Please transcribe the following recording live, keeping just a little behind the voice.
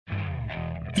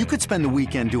You could spend the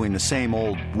weekend doing the same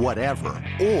old whatever,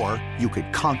 or you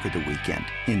could conquer the weekend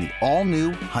in the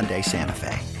all-new Hyundai Santa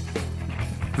Fe.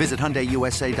 Visit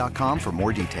HyundaiUSA.com for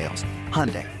more details.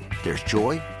 Hyundai, there's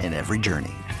joy in every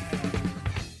journey.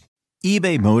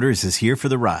 eBay Motors is here for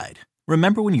the ride.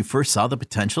 Remember when you first saw the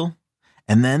potential?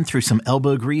 And then through some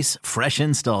elbow grease, fresh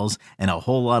installs, and a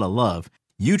whole lot of love,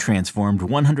 you transformed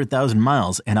 100,000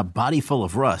 miles and a body full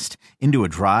of rust into a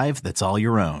drive that's all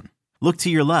your own. Look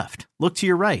to your left. Look to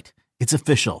your right. It's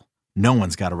official. No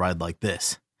one's got a ride like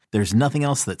this. There's nothing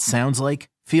else that sounds like,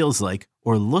 feels like,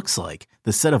 or looks like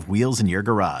the set of wheels in your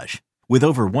garage. With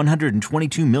over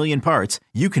 122 million parts,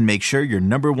 you can make sure your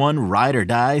number one ride or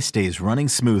die stays running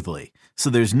smoothly.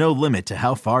 So there's no limit to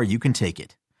how far you can take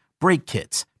it. Brake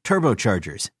kits,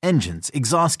 turbochargers, engines,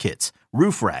 exhaust kits,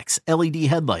 roof racks, LED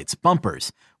headlights,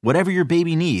 bumpers, whatever your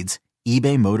baby needs,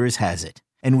 eBay Motors has it.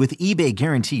 And with eBay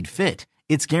Guaranteed Fit,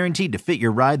 it's guaranteed to fit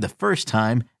your ride the first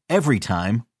time, every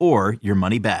time, or your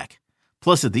money back.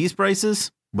 Plus, at these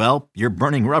prices, well, you're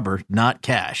burning rubber, not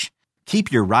cash.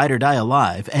 Keep your ride or die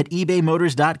alive at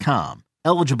ebaymotors.com.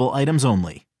 Eligible items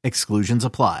only. Exclusions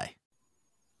apply.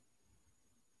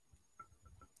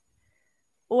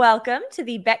 Welcome to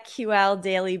the BetQL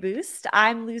Daily Boost.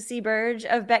 I'm Lucy Burge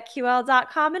of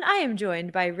BetQL.com, and I am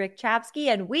joined by Rick Chapsky,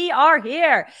 and we are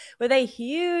here with a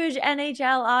huge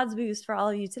NHL odds boost for all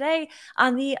of you today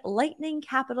on the Lightning,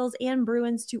 Capitals, and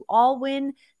Bruins to all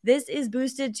win. This is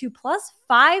boosted to plus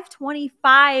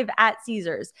 525 at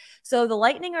Caesars. So the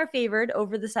Lightning are favored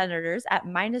over the Senators at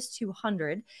minus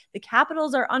 200. The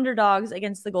Capitals are underdogs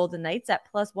against the Golden Knights at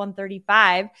plus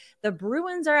 135. The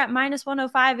Bruins are at minus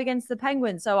 105 against the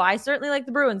Penguins. So I certainly like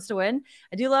the Bruins to win.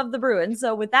 I do love the Bruins.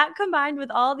 So with that combined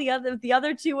with all the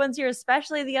other two ones here,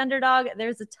 especially the underdog,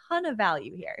 there's a ton of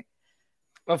value here.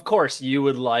 Of course, you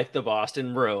would like the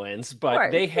Boston Bruins, but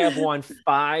they have won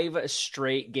 5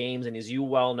 straight games. And as you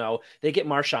well know, they get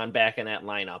Marchand back in that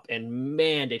lineup. And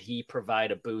man, did he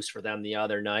provide a boost for them the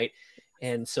other night.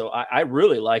 And so I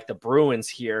really like the Bruins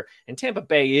here. And Tampa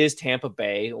Bay is Tampa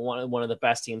Bay, one of the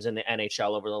best teams in the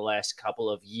NHL over the last couple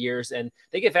of years. And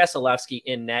they get Vasilevsky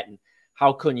in net. And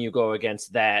how couldn't you go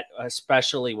against that,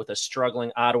 especially with a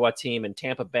struggling Ottawa team and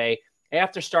Tampa Bay?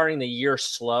 After starting the year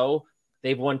slow,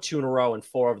 they've won 2 in a row in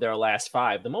 4 of their last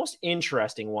 5. The most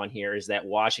interesting one here is that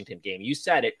Washington game. You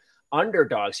said it,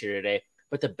 underdogs here today,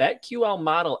 but the BetQL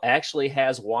model actually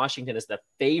has Washington as the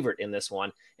favorite in this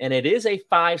one, and it is a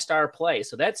 5-star play.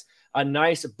 So that's a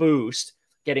nice boost,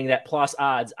 getting that plus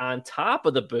odds on top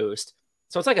of the boost.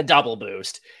 So it's like a double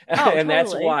boost. And totally.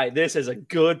 That's why this is a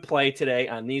good play today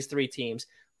on these 3 teams,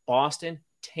 Boston,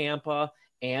 Tampa,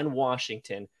 and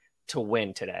Washington, to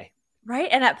win today. Right.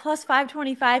 And at plus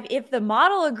 525, if the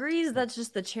model agrees, that's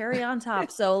just the cherry on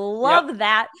top. So love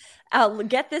that.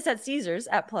 Get this at Caesars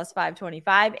at plus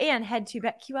 525 and head to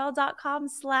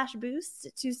betql.com/boost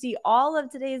to see all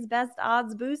of today's best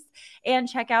odds boosts and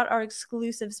check out our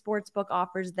exclusive sportsbook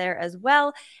offers there as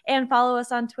well. And follow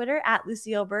us on Twitter at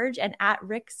Lucille Burge and at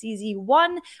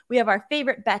RickCZ1. We have our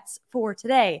favorite bets for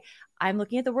today. I'm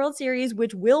looking at the World Series,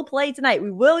 which will play tonight.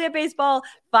 We will get baseball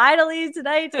finally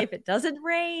tonight. If it doesn't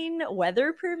rain,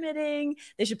 weather permitting,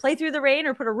 they should play through the rain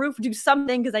or put a roof, do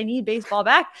something, because I need baseball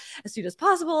back as soon as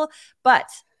possible.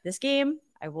 But this game,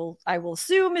 I will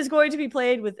assume, is going to be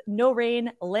played with no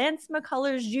rain. Lance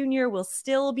McCullers Jr. will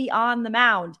still be on the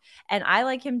mound, and I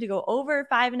like him to go over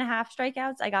 5.5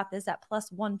 strikeouts. I got this at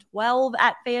plus 112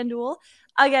 at FanDuel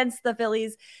against the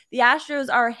Phillies. The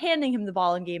Astros are handing him the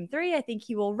ball in game 3. I think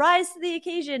he will rise to the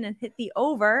occasion and hit the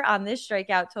over on this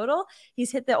strikeout total.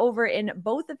 He's hit the over in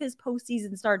both of his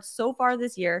postseason starts so far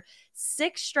this year.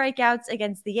 6 strikeouts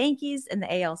against the Yankees in the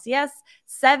ALCS,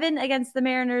 7 against the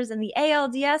Mariners in the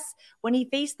ALDS. When he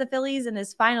faced the Phillies in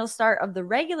his final start of the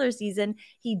regular season,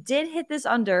 he did hit this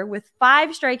under with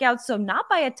 5 strikeouts, so not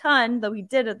by a ton, though he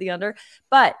did at the under,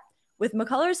 but with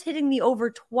McCullers hitting the over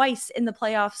twice in the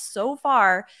playoffs so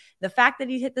far, the fact that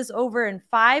he hit this over in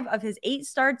 5 of his 8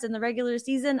 starts in the regular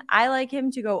season, I like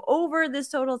him to go over this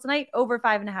total tonight, over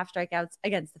 5.5 strikeouts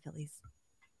against the Phillies.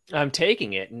 I'm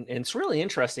taking it, and it's really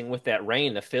interesting with that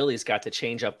rain. The Phillies got to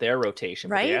change up their rotation,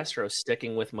 right? But the Astros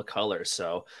sticking with McCullers.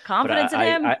 So confidence in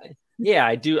him. I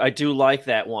do like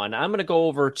that one. I'm going to go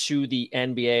over to the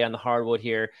NBA on the hardwood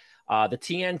here. The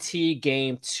TNT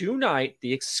game tonight,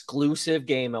 the exclusive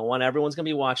game, and one everyone's going to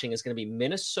be watching, is going to be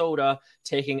Minnesota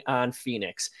taking on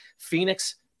Phoenix.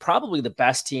 Phoenix, probably the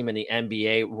best team in the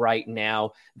NBA right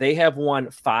now. They have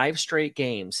won 5 straight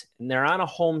games, and they're on a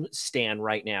home stand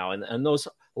right now. And those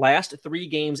last 3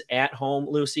 games at home,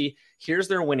 Lucy, here's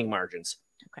their winning margins.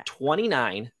 Okay.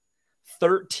 29,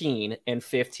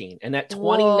 13-15, and that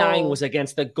 29 was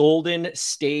against the Golden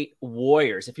State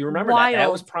Warriors. If you remember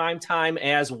that was prime time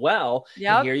as well.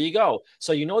 Yep. And here you go.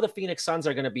 So the Phoenix Suns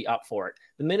are going to be up for it.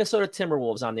 The Minnesota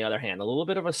Timberwolves, on the other hand, a little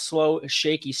bit of a slow,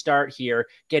 shaky start here,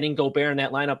 getting Gobert in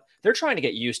that lineup. They're trying to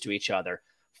get used to each other.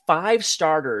 5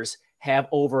 starters have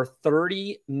over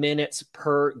 30 minutes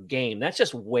per game. That's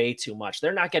just way too much.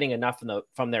 They're not getting enough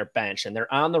from their bench, and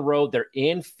they're on the road. They're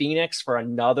in Phoenix for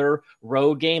another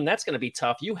road game. That's going to be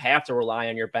tough. You have to rely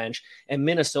on your bench, and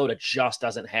Minnesota just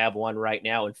doesn't have one right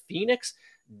now, and Phoenix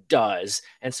does.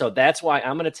 And so that's why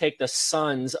I'm going to take the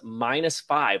Suns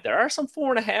 -5. There are some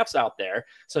 4.5s out there.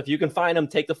 So if you can find them,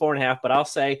 take the 4.5, but I'll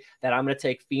say that I'm going to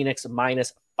take Phoenix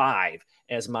 -5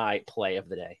 as my play of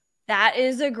the day. That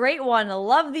is a great one. I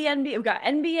love the NBA. We've got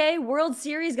NBA, World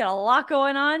Series, got a lot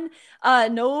going on.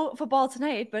 No football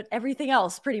tonight, but everything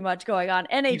else pretty much going on.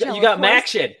 NHL. You got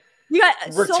Maction. You got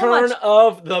Return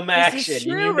of the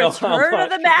Maction. Return of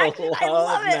the Maction. I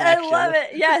love it. I love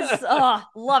it. Yes.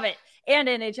 Love it. And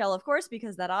NHL, of course,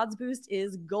 because that odds boost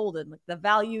is golden. The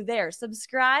value there.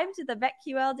 Subscribe to the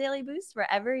BetQL Daily Boost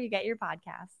wherever you get your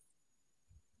podcasts.